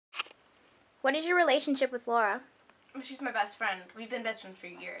What is your relationship with Laura? She's my best friend. We've been best friends for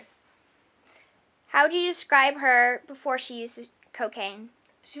years. How would you describe her before she used cocaine?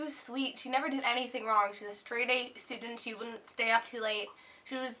 She was sweet. She never did anything wrong. She was a straight-A student. She wouldn't stay up too late.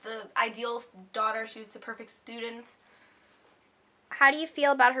 She was the ideal daughter. She was the perfect student. How do you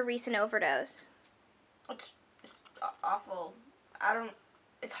feel about her recent overdose? It's awful.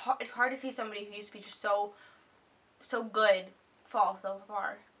 It's hard to see somebody who used to be just so good fall so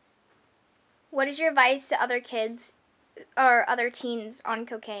far. What is your advice to other kids or other teens on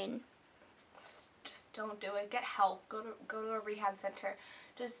cocaine? Just don't do it. Get help. Go to a rehab center.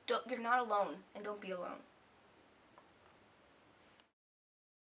 Just don't. You're not alone, and don't be alone.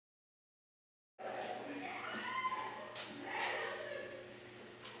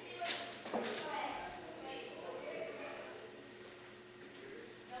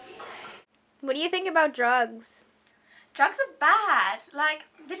 What do you think about drugs? Drugs are bad. Like,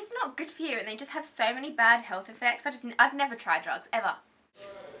 they're just not good for you, and they just have so many bad health effects. I'd never try drugs, ever.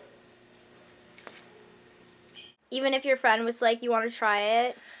 Even if your friend was like, you want to try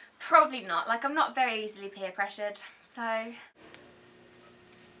it? Probably not. Like, I'm not very easily peer pressured, so...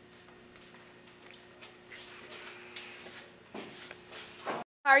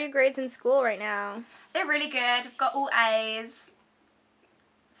 How are your grades in school right now? They're really good. I've got all A's.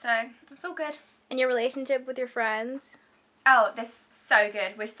 So, it's all good. And your relationship with your friends? Oh, they're so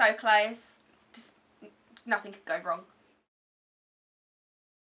good. We're so close. Just nothing could go wrong.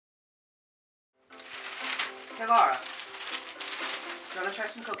 Hey Laura, do you want to try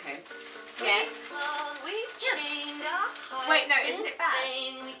some cocaine? Yes. Wait, no, isn't it bad?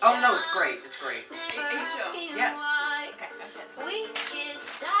 Oh no, it's great. It's great. Are you sure? Yes. Okay, that's fine.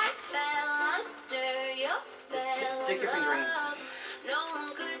 Just stick your finger in.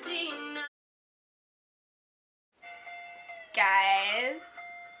 Guys,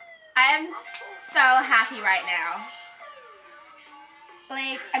 I am so happy right now.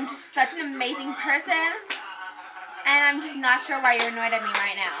 Like, I'm just such an amazing person, and I'm just not sure why you're annoyed at me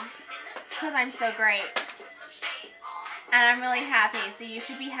right now. Because I'm so great. And I'm really happy, so you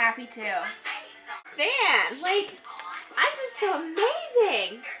should be happy too. Stan, like, I'm just so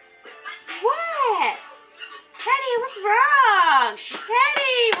amazing. What? Teddy, what's wrong?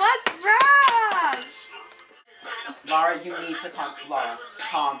 Teddy, what's wrong? Laura, you need to calm. Laura,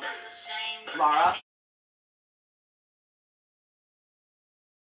 calm. Laura.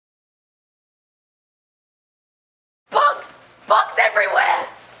 Bugs! Bugs everywhere!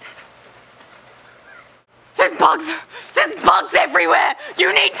 There's bugs! There's bugs everywhere!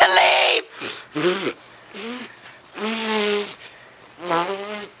 You need to leave!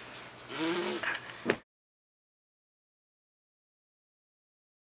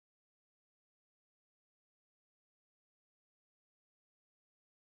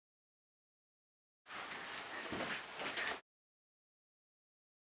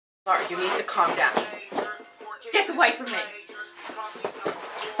 Laura, you need to calm down. Get away from me!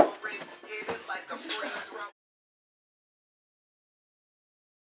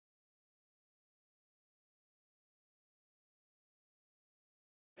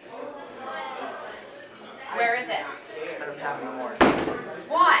 Where is it? I don't have any more.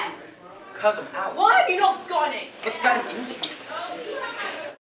 Why? Cause I'm out. Why have you not got it? It's gotten into you.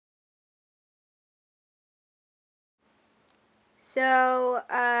 So,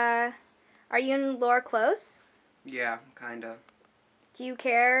 are you and Laura close? Yeah, kinda. Do you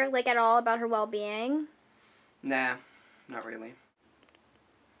care, like, at all about her well-being? Nah, not really.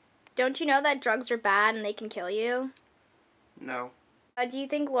 Don't you know that drugs are bad and they can kill you? No, Do you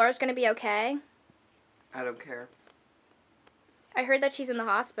think Laura's gonna be okay? I don't care. I heard that she's in the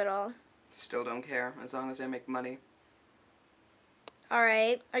hospital. Still don't care, as long as I make money.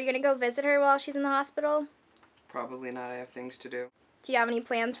 Alright. Are you gonna go visit her while she's in the hospital? Probably not, I have things to do. Do you have any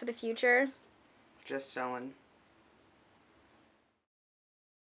plans for the future? Just selling.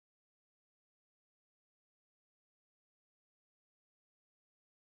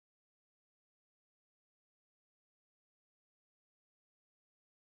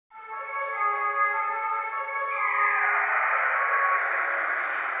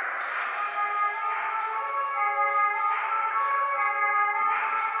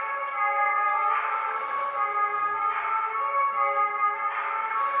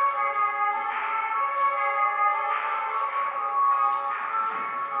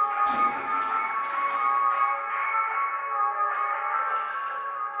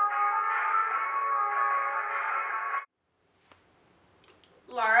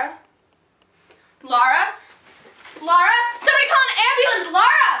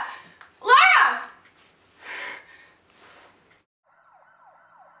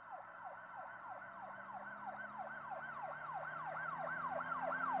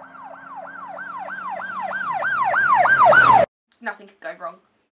 nothing could go wrong.